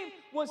shame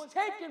was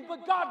taken,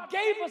 but God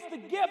gave us the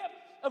gift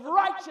of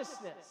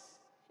righteousness.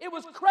 It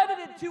was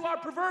credited to our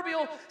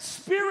proverbial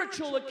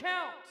spiritual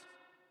account.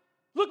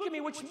 Look at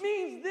me, which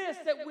means this,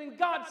 that when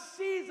God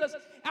sees us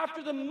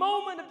after the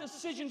moment of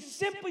decision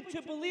simply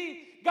to believe,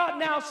 God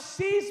now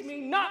sees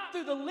me not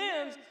through the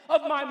lens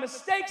of my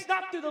mistakes,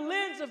 not through the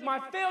lens of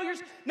my failures,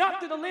 not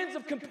through the lens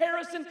of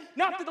comparison,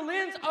 not through the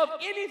lens of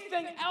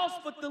anything else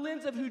but the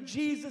lens of who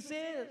Jesus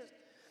is.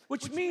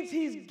 Which means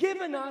He's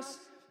given us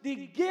the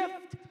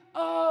gift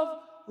of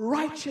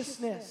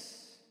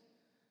righteousness.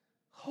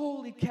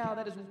 Holy cow,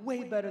 that is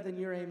way better than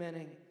your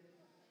amening.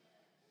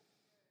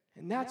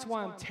 And that's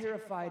why I'm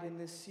terrified in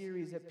this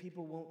series that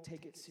people won't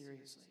take it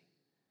seriously.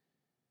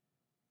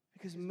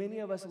 Because many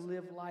of us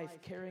live life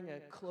carrying a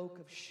cloak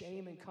of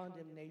shame and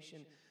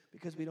condemnation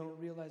because we don't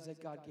realize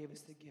that God gave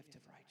us the gift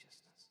of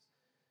righteousness.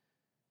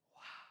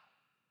 Wow.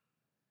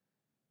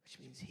 Which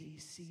means He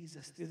sees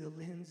us through the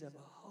lens of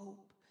a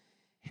hope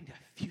and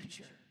a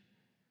future.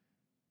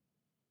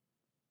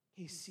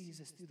 He sees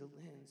us through the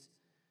lens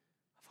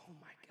of, oh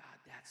my God,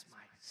 that's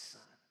my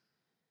son.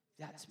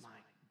 That's my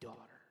daughter.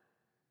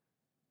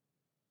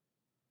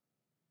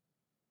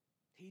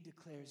 He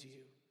declares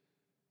you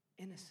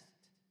innocent.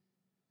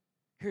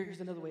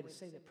 Here's another way to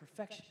say that.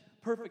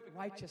 Perfect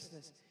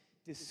righteousness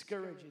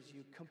discourages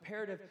you.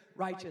 Comparative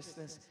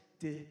righteousness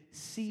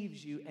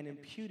deceives you, and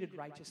imputed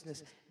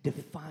righteousness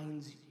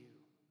defines you.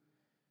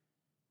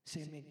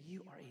 Say, man,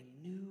 you are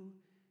a new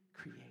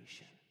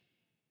creation.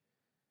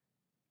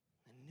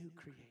 A new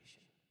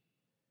creation.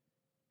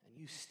 And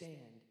you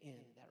stand in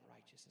that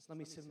righteousness. Let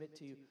me submit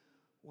to you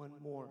one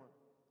more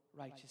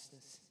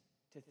righteousness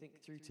to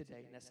think through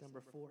today, and that's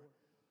number 4.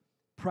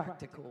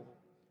 Practical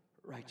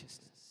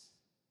righteousness.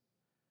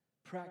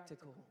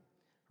 Practical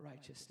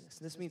righteousness.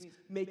 This means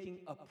making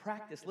a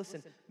practice,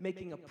 listen,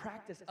 making a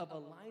practice of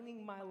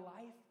aligning my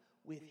life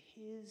with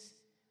His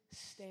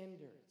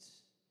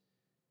standards.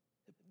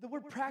 The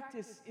word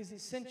practice is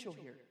essential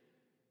here.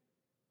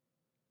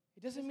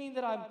 It doesn't mean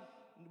that I'm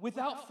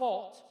without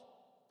fault.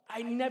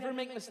 I never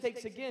make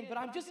mistakes again, but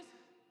I'm just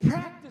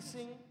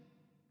practicing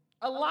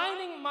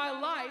aligning my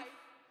life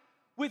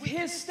with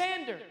His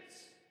standards.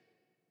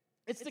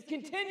 It's the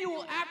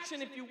continual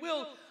action, if you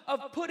will, of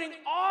putting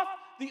off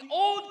the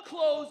old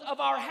clothes of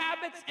our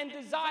habits and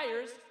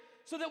desires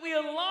so that we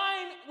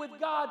align with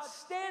God's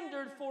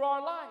standard for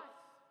our life.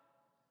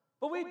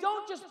 But we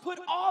don't just put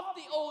off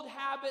the old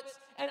habits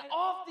and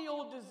off the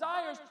old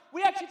desires.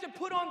 We actually have to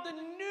put on the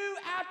new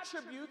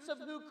attributes of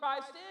who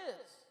Christ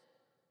is.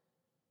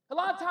 A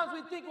lot of times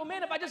we think, well,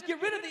 man, if I just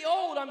get rid of the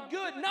old, I'm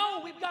good.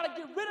 No, we've got to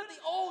get rid of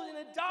the old and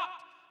adopt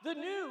the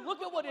new.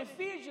 Look at what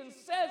Ephesians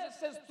says. It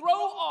says, throw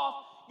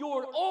off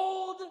your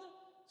old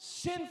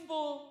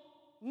sinful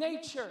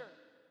nature.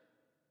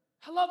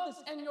 I love this.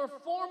 And your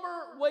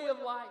former way of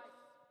life,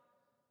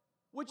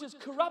 which is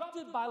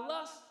corrupted by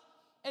lust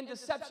and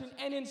deception.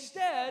 And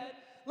instead,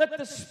 let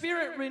the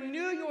Spirit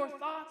renew your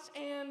thoughts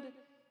and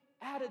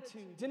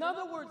attitudes. In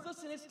other words,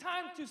 listen, it's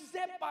time to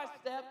step by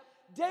step,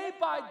 day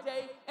by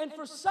day, and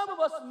for some of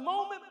us,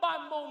 moment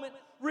by moment,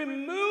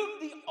 remove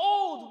the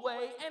old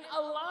way and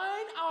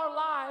align our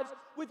lives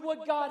with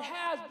what God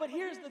has. But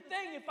here's the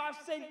thing, if I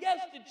say yes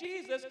to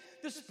Jesus,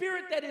 the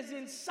Spirit that is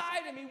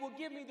inside of me will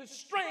give me the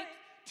strength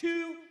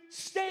to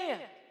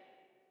stand.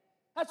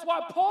 That's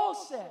why Paul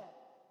said,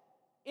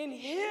 in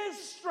His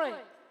strength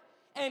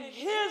and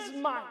His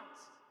might,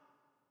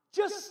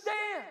 just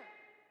stand.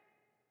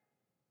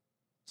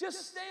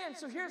 Just stand.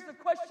 So here's the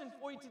question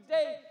for you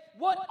today.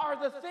 What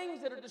are the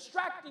things that are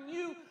distracting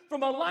you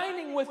from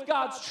aligning with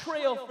God's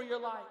trail for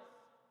your life?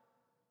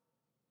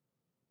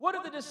 What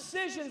are the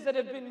decisions that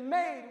have been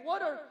made?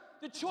 What are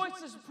the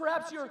choices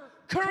perhaps you're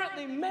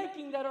currently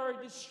making that are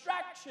a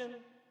distraction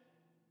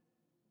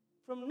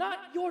from not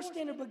your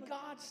standard but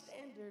God's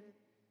standard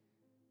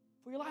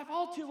for your life?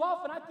 All too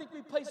often, I think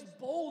we place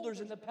boulders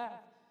in the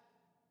path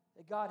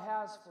that God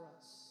has for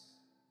us.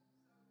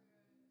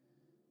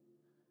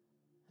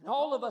 And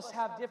all of us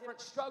have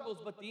different struggles,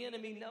 but the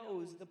enemy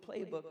knows the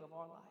playbook of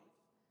our life.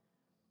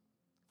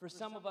 For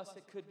some of us,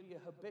 it could be a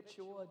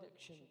habitual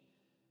addiction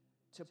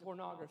to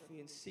pornography,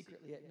 and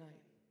secretly at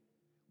night,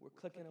 we're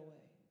clicking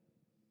away.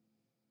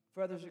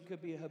 For others, it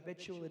could be a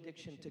habitual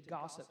addiction to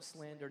gossip,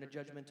 slander, and a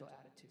judgmental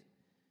attitude.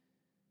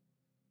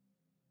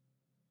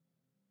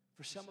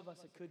 For some of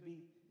us, it could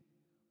be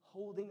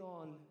holding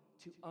on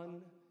to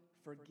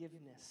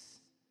unforgiveness.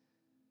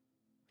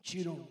 But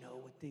you don't know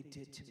what they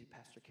did to me,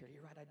 Pastor Carey.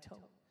 You're right, I don't.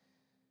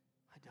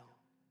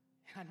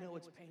 And I know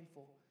it's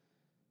painful.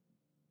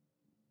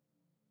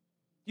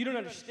 You don't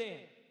understand.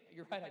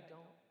 You're right, I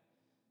don't.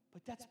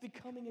 But that's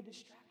becoming a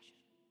distraction.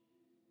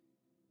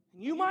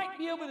 And you might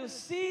be able to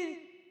see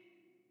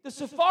the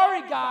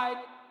safari guide,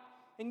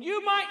 and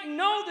you might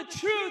know the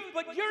truth,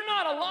 but you're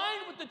not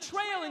aligned with the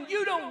trail, and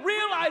you don't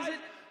realize it.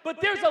 But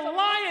there's a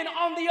lion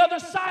on the other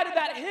side of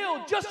that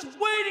hill just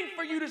waiting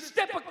for you to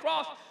step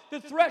across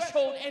the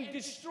threshold and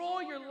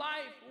destroy your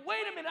life.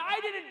 Wait a minute, I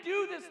didn't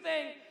do this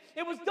thing.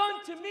 It was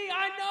done to me,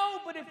 I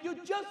know, but if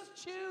you just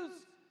choose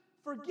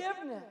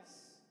forgiveness.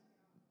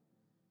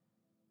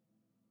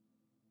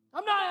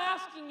 I'm not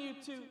asking you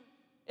to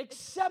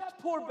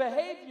accept poor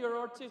behavior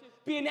or to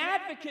be an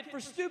advocate for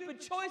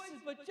stupid choices,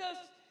 but just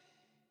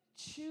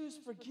choose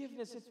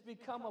forgiveness. It's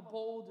become a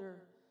boulder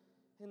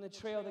in the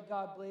trail that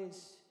God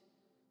blazed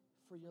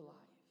for your life.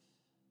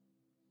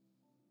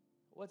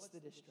 What's the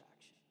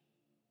distraction?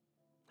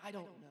 I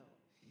don't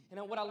know.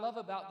 And what I love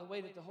about the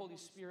way that the Holy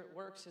Spirit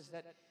works is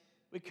that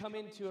we come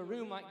into a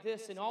room like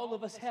this, and all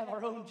of us have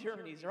our own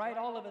journeys, right?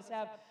 All of us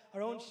have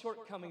our own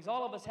shortcomings.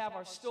 All of us have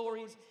our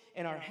stories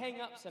and our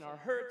hang-ups and our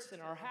hurts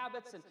and our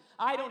habits, and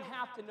I don't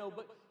have to know,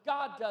 but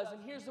God does.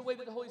 And here's the way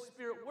that the Holy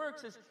Spirit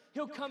works is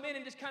He'll come in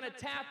and just kind of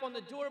tap on the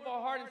door of our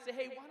heart and say,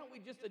 hey, why don't we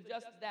just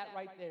adjust that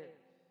right there?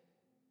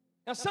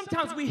 Now,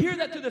 sometimes we hear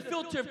that through the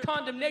filter of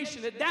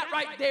condemnation, that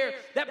right there,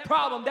 that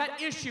problem,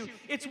 that issue,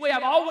 it's the way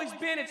I've always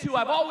been, it's who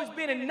I've always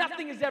been, and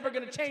nothing is ever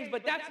going to change,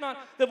 but that's not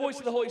the voice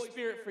of the Holy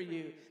Spirit for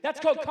you. That's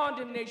called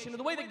condemnation. And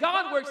the way that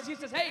God works is He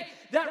says, hey,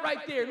 that right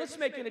there, let's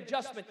make an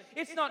adjustment.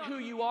 It's not who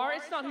you are.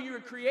 It's not who you were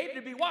created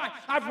to be. Why?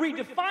 I've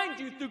redefined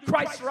you through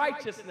Christ's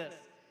righteousness.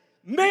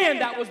 Man,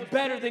 that was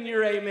better than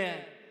your amen.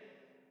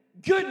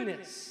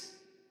 Goodness.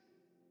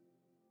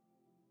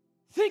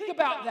 Think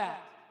about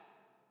that.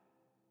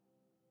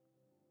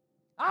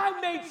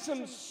 I made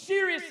some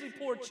seriously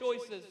poor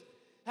choices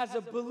as a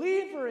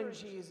believer in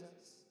Jesus.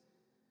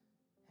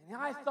 And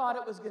I thought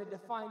it was going to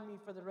define me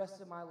for the rest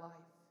of my life.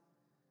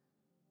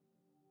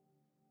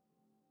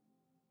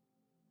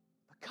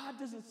 But God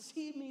doesn't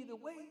see me the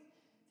way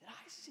that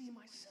I see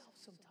myself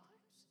sometimes.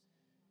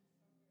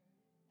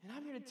 And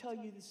I'm here to tell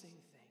you the same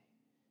thing.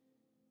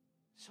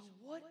 So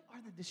what are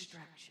the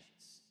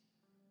distractions?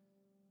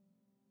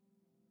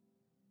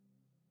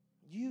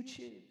 You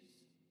choose.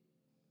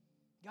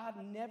 God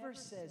never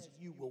says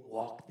you will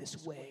walk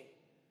this way,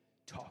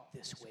 talk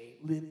this way,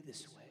 live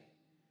this way.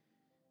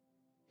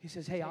 He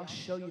says, hey, I'll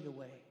show you the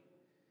way,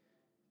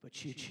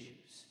 but you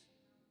choose.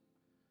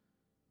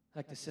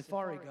 Like the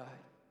safari guide.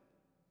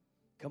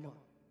 Come on.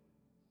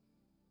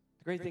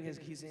 The great thing is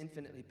he's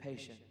infinitely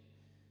patient.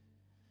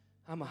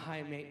 I'm a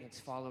high-maintenance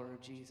follower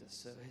of Jesus,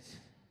 so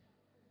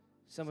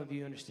some of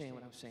you understand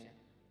what I'm saying.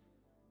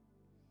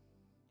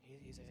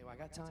 He says, hey, well, I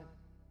got time.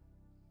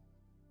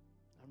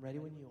 I'm ready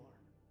when you are.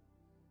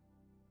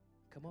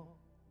 Come on.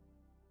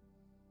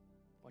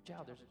 Watch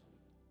out. You're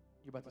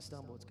about to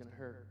stumble. It's going to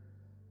hurt.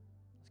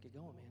 Let's get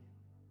going,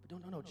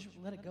 man. But no, just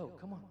let it go.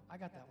 Come on. I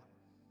got that one.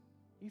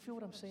 You feel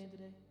what I'm saying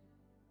today?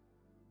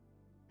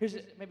 Here's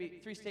maybe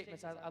 3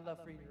 statements I'd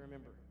love for you to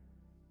remember.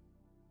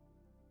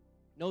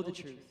 Know the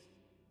truth.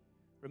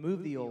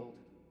 Remove the old.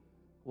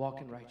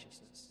 Walk in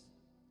righteousness.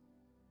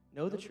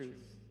 Know the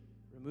truth.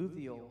 Remove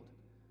the old.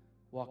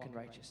 Walk in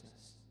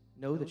righteousness.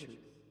 Know the truth.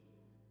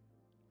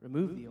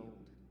 Remove the old.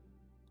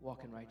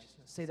 Walk in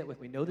righteousness. Say that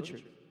with me. Know the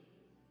truth.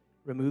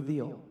 Remove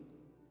the old.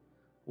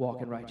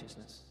 Walk in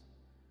righteousness.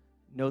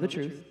 Know the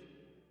truth.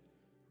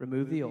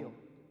 Remove the old.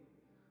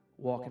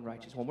 Walk in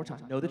righteousness. One more time.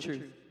 Know the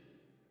truth.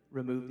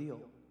 Remove the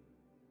old.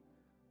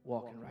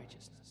 Walk in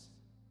righteousness.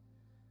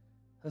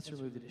 Let's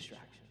remove the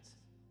distractions.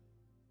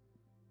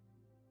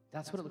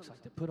 That's what it looks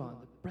like to put on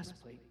the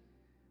breastplate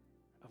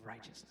of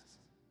righteousness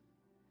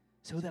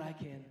so that I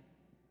can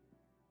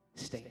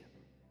stand.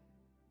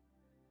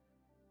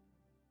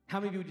 How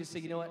many of you would just say,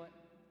 you know what?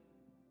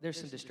 There's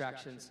some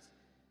distractions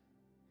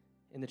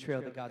in the trail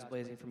that God's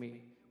blazing for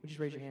me. Would you just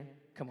raise your hand?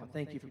 Come on,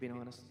 thank you for being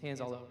honest. Hands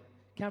all over.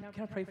 Can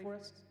I pray for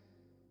us?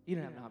 You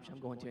don't have an option.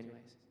 I'm going to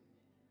anyways.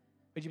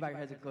 Would you bow your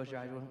heads and close your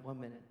eyes 1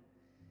 minute?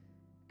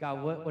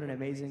 God, what an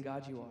amazing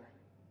God you are.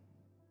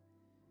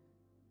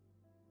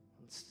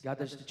 God,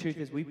 the truth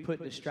is we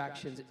put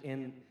distractions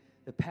in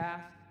the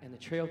path and the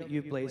trail that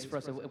you've blazed for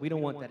us. And we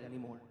don't want that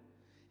anymore.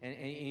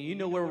 And you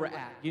know where we're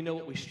at. You know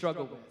what we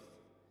struggle with.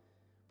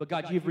 But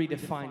God, you've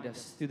redefined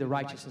us through the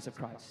righteousness of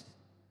Christ.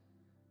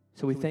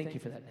 So we thank you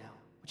for that now.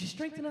 Would you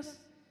strengthen us?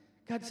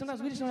 God,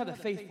 sometimes we just don't have the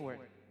faith for it.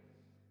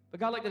 But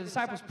God, like the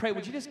disciples pray,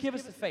 would you just give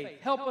us the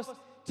faith? Help us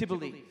to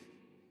believe.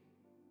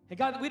 And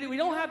God, we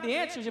don't have the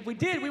answers. If we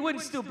did, we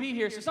wouldn't still be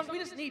here. So sometimes we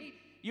just need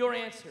your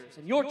answers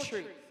and your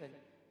truth and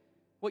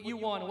what you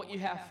want and what you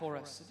have for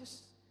us. So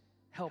just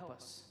help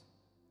us.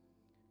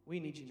 We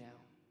need you now.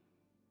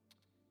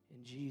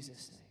 In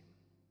Jesus' name.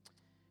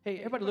 Hey,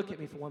 everybody look at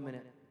me for 1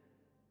 minute.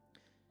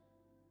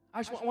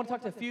 I want to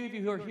talk to a few of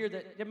you who are here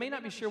that may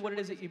not be sure what it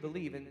is that you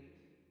believe. And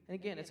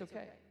again, it's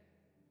okay.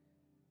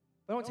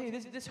 But I want to tell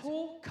you, this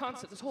whole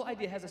concept, this whole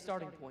idea has a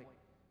starting point.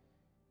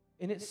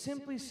 And it's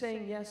simply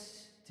saying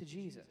yes to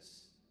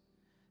Jesus.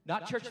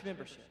 Not church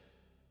membership.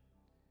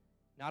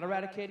 Not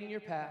eradicating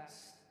your past.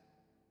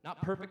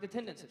 Not perfect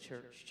attendance at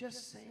church.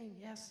 Just saying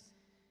yes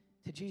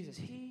to Jesus.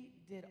 He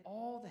did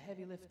all the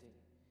heavy lifting.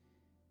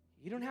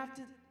 You don't have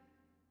to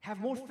have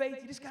more faith.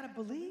 You just got to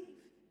believe.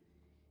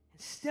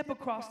 And step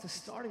across the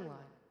starting line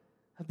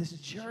of this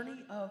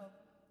journey of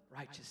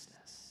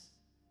righteousness.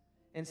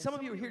 And some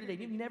of you are here today,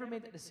 and you've never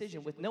made that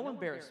decision with no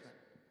embarrassment,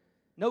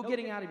 no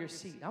getting out of your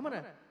seat. I'm going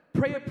to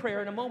pray a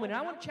prayer in a moment,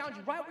 and I want to challenge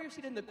you right where you're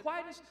seated in the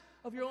quietness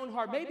of your own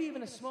heart, maybe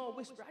even a small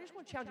whisper. I just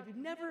want to challenge you. If you've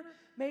never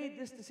made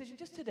this decision,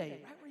 just today,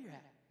 right where you're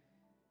at,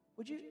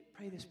 would you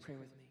pray this prayer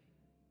with me?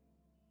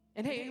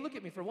 And hey, look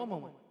at me for one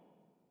moment.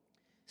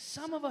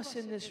 Some of us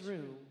in this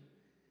room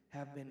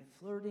have been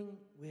flirting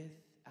with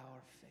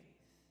our faith.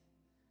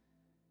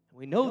 And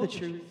we know the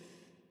truth,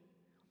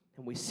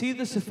 and we see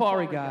the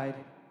safari guide,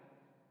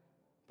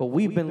 but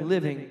we've been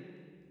living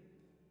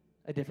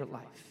a different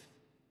life.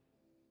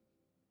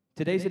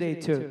 Today's the day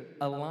to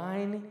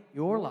align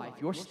your life,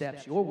 your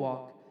steps, your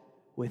walk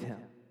with Him.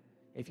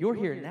 If you're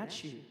here and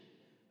that's you,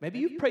 maybe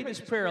you've prayed this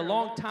prayer a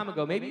long time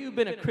ago. Maybe you've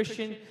been a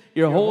Christian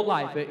your whole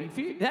life.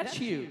 If that's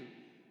you,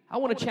 I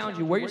want to challenge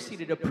you where you're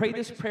seated to pray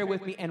this prayer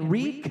with me and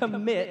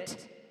recommit.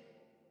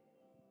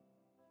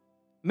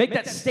 Make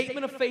that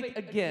statement of faith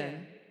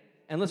again,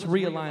 and let's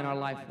realign our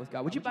life with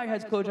God. Would you bow your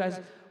heads, close your eyes?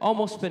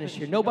 Almost finished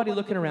here. Nobody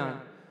looking around.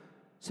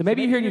 So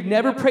maybe you're here and you've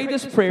never prayed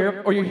this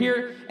prayer, or you're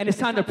here and it's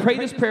time to pray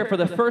this prayer for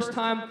the first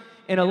time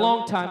in a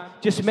long time.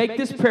 Just make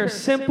this prayer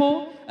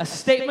simple, a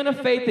statement of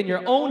faith in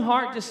your own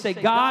heart. Just say,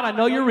 God, I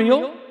know you're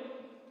real.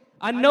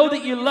 I know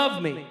that you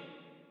love me,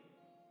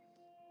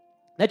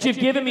 that you've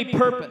given me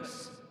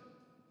purpose.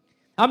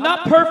 I'm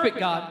not perfect,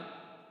 God.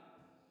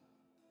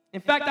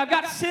 In fact, I've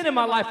got sin in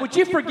my life. Would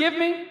you forgive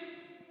me?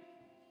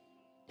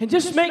 And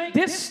just make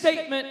this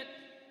statement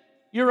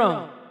your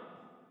own.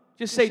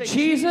 Just say,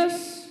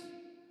 Jesus,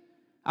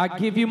 I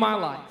give you my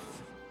life.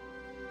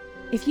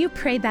 If you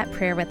prayed that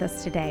prayer with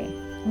us today,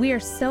 we are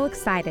so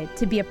excited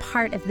to be a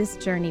part of this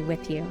journey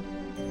with you.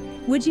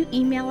 Would you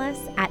email us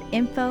at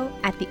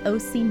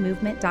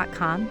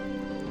info@theocmovement.com?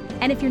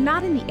 And if you're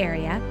not in the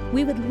area,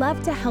 we would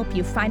love to help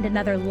you find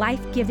another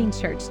life-giving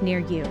church near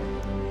you.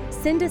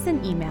 Send us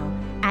an email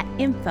at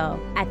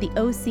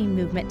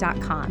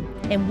info@theocmovement.com,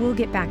 and we'll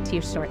get back to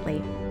you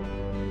shortly.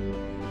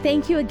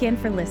 Thank you again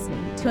for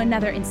listening to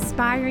another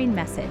inspiring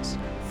message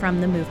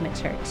from the Movement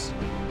Church.